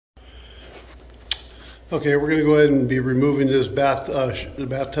Okay, we're going to go ahead and be removing this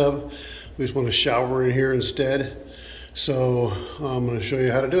bathtub. We just want to shower in here instead. So I'm going to show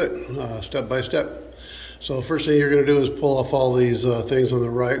you how to do it step by step. So the first thing you're going to do is pull off all these things on the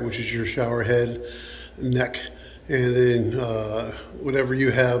right, which is your shower head, neck, and then whatever you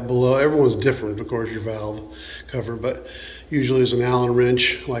have below. Everyone's different, of course, your valve cover, but usually it's an Allen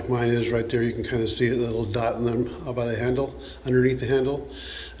wrench like mine is right there. You can kind of see it, a little dot in them by the handle, underneath the handle.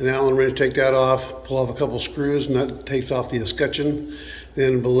 An Allen wrench, take that off, pull off a couple screws, and that takes off the escutcheon.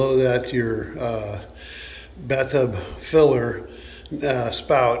 Then below that, your bathtub filler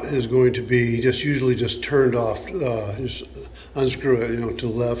spout is going to be usually just turned off. Just unscrew it, to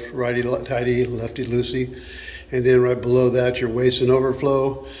left, righty tighty, lefty loosey. And then right below that, your waste and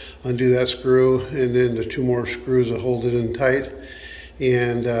overflow, undo that screw, and then the two more screws that hold it in tight,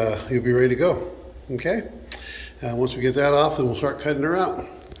 and you'll be ready to go. Okay? Once we get that off, then we'll start cutting her out.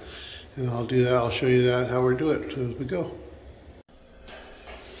 And I'll do that, I'll show you that, how we do it as we go.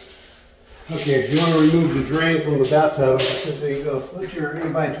 Okay, if you want to remove the drain from the bathtub, there you go. Put your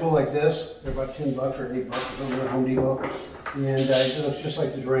A-by tool like this. They're about 10 bucks or 8 bucks over at Home Depot. And it looks just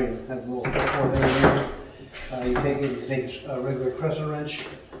like the drain. It has a little thing in there. You take a regular crescent wrench,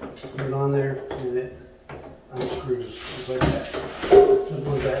 put it on there, and it unscrews just like that.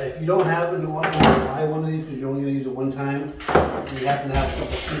 Simple as that. If you don't happen to want to buy one of these because you're only going to use it one time, and you happen to have a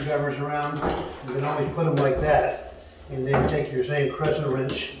couple screwdrivers around, you can always put them like that, and then take your same crescent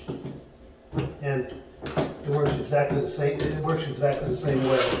wrench, and it works exactly the same. It works exactly the same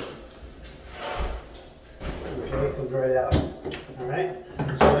way. Okay, it comes right out. All right.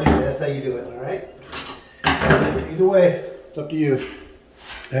 So anyway, that's how you do it. All right. Either way, it's up to you. If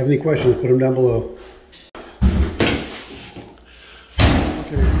you have any questions, put them down below.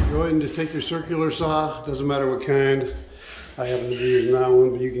 Okay, go ahead and just take your circular saw. Doesn't matter what kind. I happen to be using that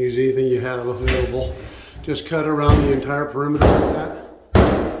one, but you can use anything you have available. Just cut around the entire perimeter like that.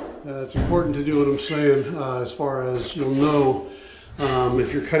 It's important to do what I'm saying as far as you'll know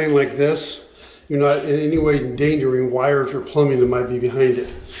if you're cutting like this, you're not in any way endangering wires or plumbing that might be behind it.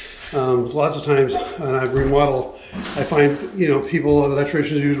 Lots of times, and I remodel, I find, people,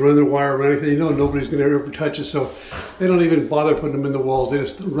 electricians run their wire around it. Nobody's going to ever touch it, so they don't even bother putting them in the walls. They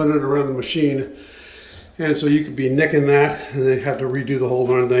just run it around the machine. And so you could be nicking that, and then have to redo the whole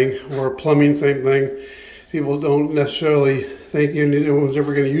darn thing. Or plumbing, same thing. People don't necessarily think anyone's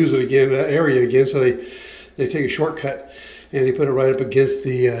ever going to use it again, that area again, so they take a shortcut, and they put it right up against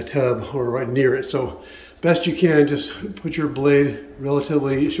the tub or right near it. So best you can, just put your blade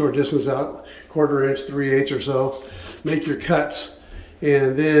relatively short distance out, 1/4 inch, 3/8 or so. Make your cuts,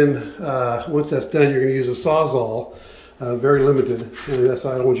 and then once that's done, you're going to use a Sawzall, very limited. And that's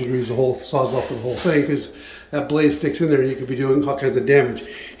why I don't want you to use the whole Sawzall for the whole thing, because that blade sticks in there and you could be doing all kinds of damage.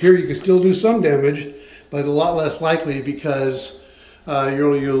 Here you can still do some damage, but a lot less likely because you're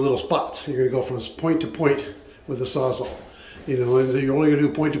only doing little spots. You're going to go from point to point with the Sawzall. And you're only going to do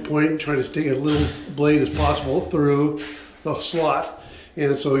point to point, trying to stick as little blade as possible through the slot.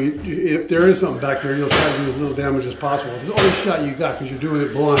 And so if there is something back there, you'll try to do as little damage as possible. It's the only shot you got because you're doing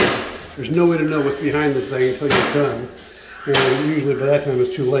it blind. There's no way to know what's behind this thing until you're done. And usually by that time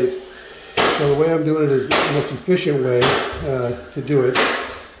it's too late. So the way I'm doing it is the most efficient way to do it.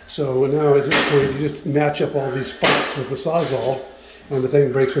 So now at this point, you just match up all these spots with the Sawzall, and the thing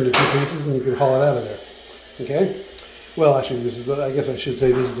breaks into 2 pieces, and you can haul it out of there. Okay? Well, actually, I guess I should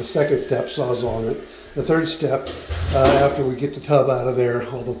say this is the second step, Sawzall on it. The third step, after we get the tub out of there,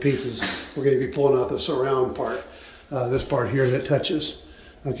 all the pieces, we're going to be pulling out the surround part, this part here that touches.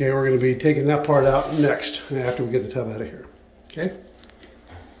 Okay, we're going to be taking that part out next, after we get the tub out of here. Okay?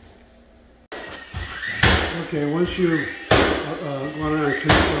 Okay, once you've gone around and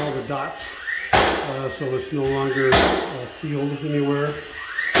connected all the dots, so it's no longer sealed anywhere.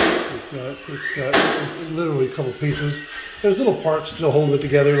 It's got literally a couple pieces. There's little parts still holding it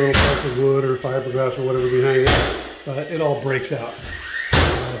together, little parts of wood or fiberglass or whatever behind it, but it all breaks out.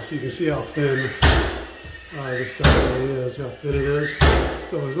 So you can see how thin this stuff really is, how thin it is.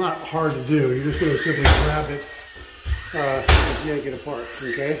 So it's not hard to do. You're just going to simply grab it and yank it apart,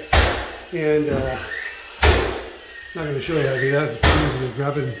 okay? And I'm not going to show you how to do that. It's easy to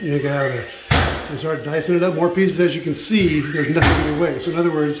grab it and yank it out of there. And start dicing it up. More pieces, as you can see, there's nothing in the way. So in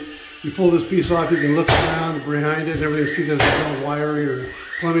other words, you pull this piece off, you can look around behind it and everything, see that there's no wiring or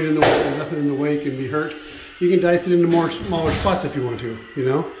plumbing in the way, nothing in the way can be hurt. You can dice it into smaller spots if you want to,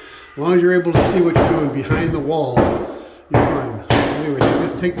 As long as you're able to see what you're doing behind the wall, you're fine. Anyway,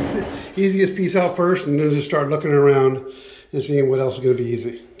 just take the easiest piece out first and then just start looking around and seeing what else is going to be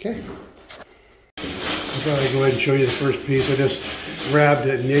easy. Okay? I thought I'd go ahead and show you the first piece. I just grabbed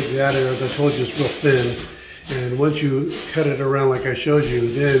it and yanked it out of there. As I told you, it's real thin. And once you cut it around like I showed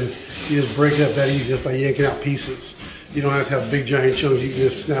you, then you just break it up that easy just by yanking out pieces. You don't have to have big giant chunks. You can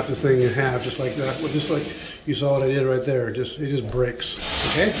just snap this thing in half just like that. Well, just like you saw what I did right there. It just breaks.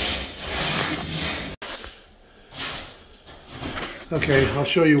 Okay? Okay, I'll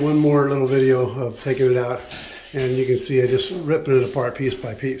show you one more little video of taking it out. And you can see I just ripping it apart piece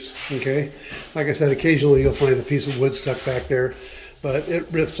by piece. Okay? Like I said, occasionally you'll find a piece of wood stuck back there. But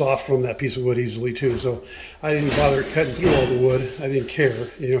it rips off from that piece of wood easily too. So I didn't bother cutting through all the wood. I didn't care.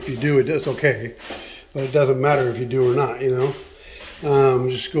 You know, if you do, it's okay. But it doesn't matter if you do or not, you know.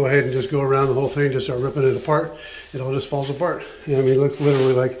 Just go ahead and just go around the whole thing, just start ripping it apart. It all just falls apart. You know, I mean, it looks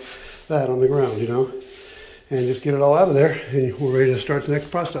literally like that on the ground, you know. And just get it all out of there, and we're ready to start the next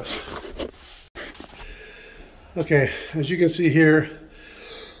process. Okay, as you can see here,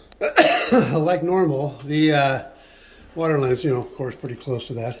 like normal, the water line's, you know, of course, pretty close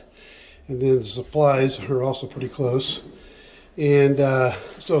to that. And then the supplies are also pretty close. And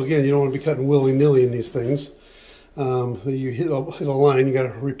so again, you don't want to be cutting willy-nilly in these things. You hit a line, you got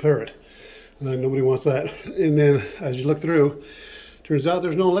to repair it. Nobody wants that. And then as you look through, turns out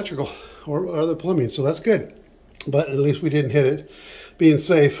there's no electrical or other plumbing, so that's good. But at least we didn't hit it. Being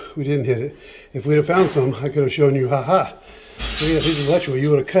safe, we didn't hit it. If we'd have found some, I could have shown you, haha, look at that piece of electrical.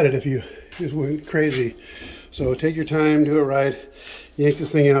 You would have cut it if you just went crazy. So take your time, do it right, yank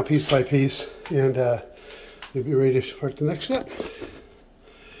this thing out piece by piece, and you'll be ready to start the next step.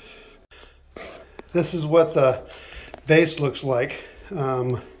 This is what the base looks like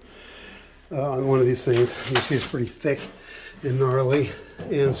on one of these things. You see it's pretty thick and gnarly,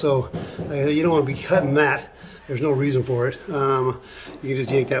 and so you don't want to be cutting that. There's no reason for it. You can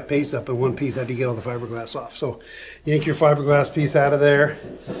just yank that base up in one piece after you get all the fiberglass off. So yank your fiberglass piece out of there,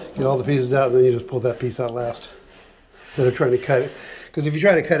 get all the pieces out, and then you just pull that piece out last instead of trying to cut it. Because if you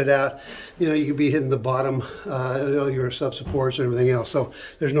try to cut it out, you know, you could be hitting the bottom, your sub supports and everything else. So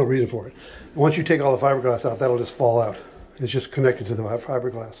there's no reason for it. Once you take all the fiberglass out, that'll just fall out. It's just connected to the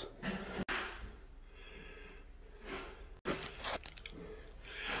fiberglass.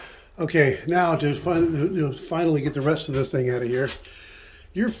 Okay, now to finally get the rest of this thing out of here,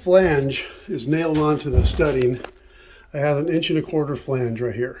 your flange is nailed onto the studding. I have an 1¼ inch flange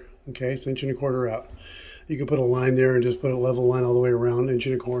right here. Okay, it's 1¼ inch out. You can put a line there and just put a level line all the way around, 1¼ inch,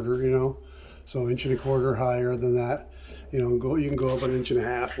 you know. So 1¼ inch higher than that. You know, you can go up 1½ inch,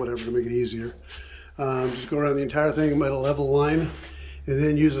 whatever, to make it easier. Just go around the entire thing at a level line, and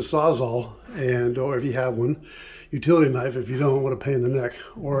then use a sawzall, or if you have one, utility knife if you don't, what a pain in the neck,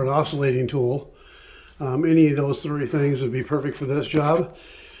 or an oscillating tool. Any of those three things would be perfect for this job.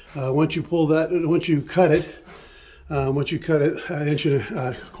 Once you cut it 1¼ inch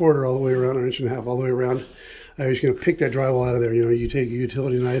all the way around, or 1½ inch all the way around, you're just going to pick that drywall out of there. You know, you take a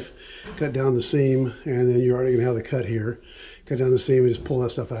utility knife, cut down the seam, and then you're already going to have the cut here. Cut down the seam and just pull that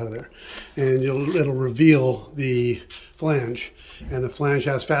stuff out of there. And it'll reveal the flange. And the flange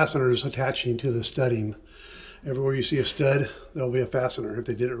has fasteners attaching to the studding. Everywhere you see a stud, there'll be a fastener if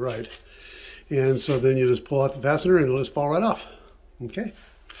they did it right. And so then you just pull out the fastener and it'll just fall right off. Okay.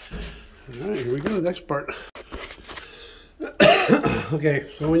 All right, here we go, the next part.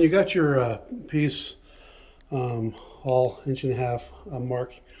 Okay, so when you got your piece all 1½ inch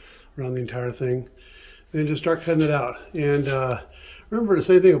mark around the entire thing, then just start cutting it out. And remember, the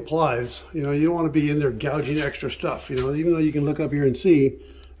same thing applies. You know, you don't want to be in there gouging extra stuff. You know, even though you can look up here and see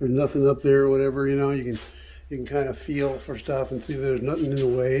there's nothing up there or whatever, you know, you can kind of feel for stuff and see there's nothing in the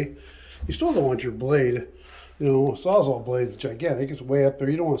way. You still don't want your blade, you know, Sawzall blade's gigantic. It's way up there.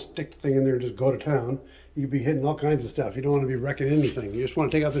 You don't want to stick the thing in there and just go to town. You could be hitting all kinds of stuff. You don't want to be wrecking anything. You just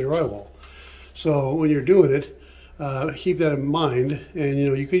want to take out the drywall. So when you're doing it, keep that in mind. And you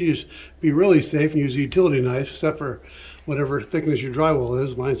know, you could be really safe and use a utility knife, except for whatever thickness your drywall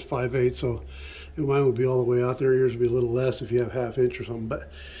is. Mine's 5/8, so mine would be all the way out there. Yours would be a little less if you have 1/2 inch or something. But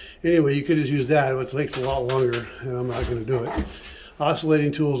anyway, you could just use that. It takes a lot longer, and I'm not going to do it.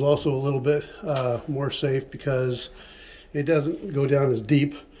 Oscillating tool is also a little bit more safe because it doesn't go down as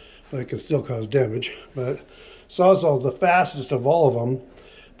deep, but it can still cause damage. But Sawzall is the fastest of all of them,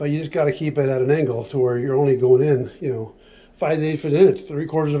 but you just got to keep it at an angle to where you're only going in, you know, 5/8 of an inch,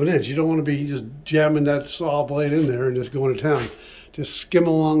 3/4 of an inch. You don't want to be just jamming that saw blade in there and just going to town. Just skim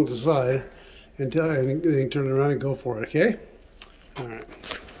along the side and then turn it around and go for it, okay? All right.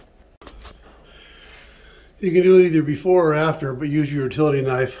 You can do it either before or after, but use your utility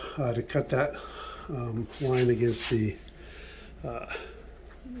knife to cut that line against the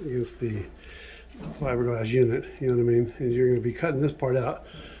fiberglass unit, you know what I mean? And you're going to be cutting this part out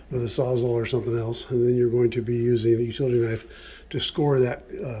with a Sawzall or something else, and then you're going to be using a utility knife to score that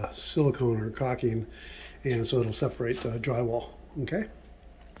silicone or caulking, and so it'll separate the drywall. Okay.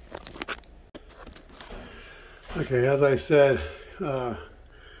 Okay, as I said,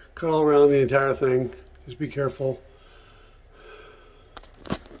 cut all around the entire thing. Just be careful.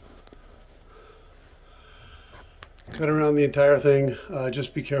 Cut around the entire thing.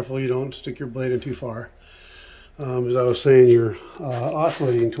 Just be careful you don't stick your blade in too far. As I was saying, your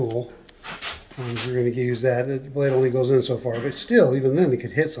oscillating tool, if you're going to use that, the blade only goes in so far, but still, even then, it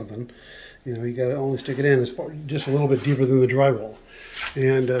could hit something. You know, you got to only stick it in as far, just a little bit deeper than the drywall.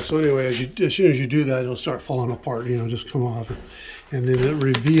 And so anyway, as soon as you do that, it'll start falling apart. You know, just come off, and then it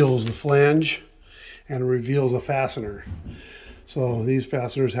reveals the flange and reveals the fastener. So these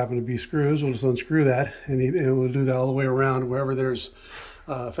fasteners happen to be screws. We'll just unscrew that, and we'll do that all the way around wherever there's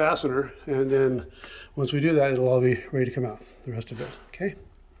fastener. And then once we do that, it'll all be ready to come out, the rest of it. Okay.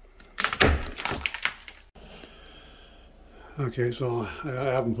 Okay, so I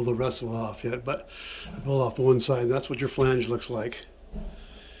haven't pulled the rest of it off yet, but I pulled off the one side. That's what your flange looks like.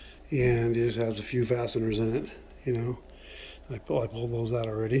 And it just has a few fasteners in it, you know. I pulled those out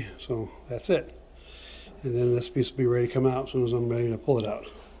already, so that's it. And then this piece will be ready to come out as soon as I'm ready to pull it out.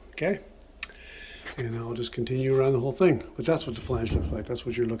 Okay? And I'll just continue around the whole thing. But that's what the flange looks like. That's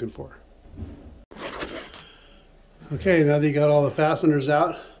what you're looking for. Okay, now that you got all the fasteners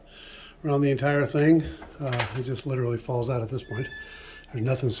out around the entire thing, it just literally falls out at this point. There's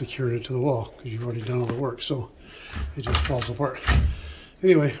nothing securing it to the wall because you've already done all the work, so it just falls apart.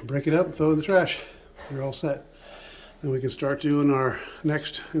 Anyway, break it up and throw it in the trash. You're all set. Then we can start doing our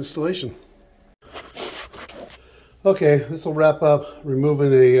next installation. Okay, this will wrap up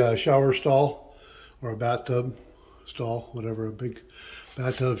removing a shower stall or a bathtub stall, whatever, a big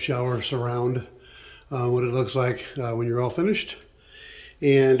bathtub shower surround, what it looks like when you're all finished.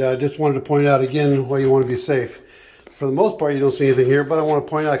 And I just wanted to point out again why you want to be safe. For the most part, you don't see anything here, but I want to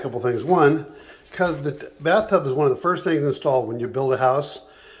point out a couple things. One, because the bathtub is one of the first things installed when you build a house.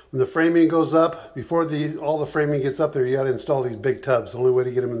 When the framing goes up, before all the framing gets up there, you got to install these big tubs. The only way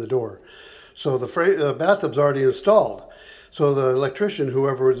to get them in the door. So the bathtub's already installed. So the electrician,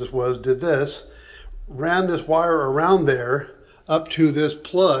 whoever this was, did this, ran this wire around there up to this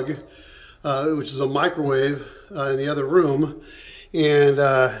plug, which is a microwave in the other room. And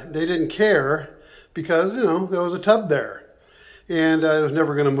they didn't care because, you know, there was a tub there. And it was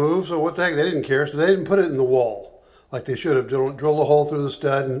never going to move, so what the heck, they didn't care. So they didn't put it in the wall like they should have. Drilled a hole through the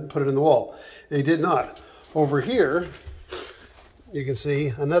stud and put it in the wall. They did not. Over here, you can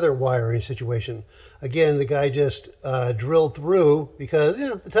see another wiring situation. Again, the guy just drilled through because, you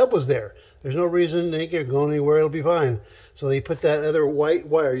know, the tub was there. There's no reason they can't go anywhere, it'll be fine. So they put that other white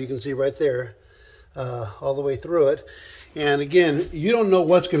wire, you can see right there, all the way through it. And again, you don't know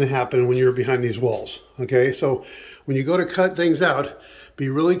what's going to happen when you're behind these walls, okay? So when you go to cut things out, be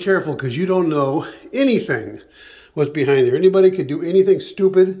really careful because you don't know anything what's behind there. Anybody could do anything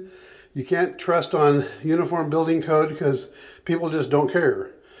stupid. You can't trust on uniform building code because people just don't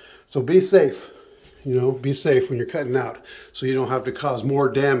care. So be safe, you know, be safe when you're cutting out so you don't have to cause more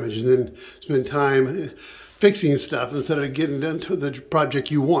damage and then spend time fixing stuff instead of getting into the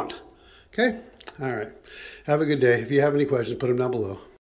project you want. Okay? All right. Have a good day. If you have any questions, put them down below.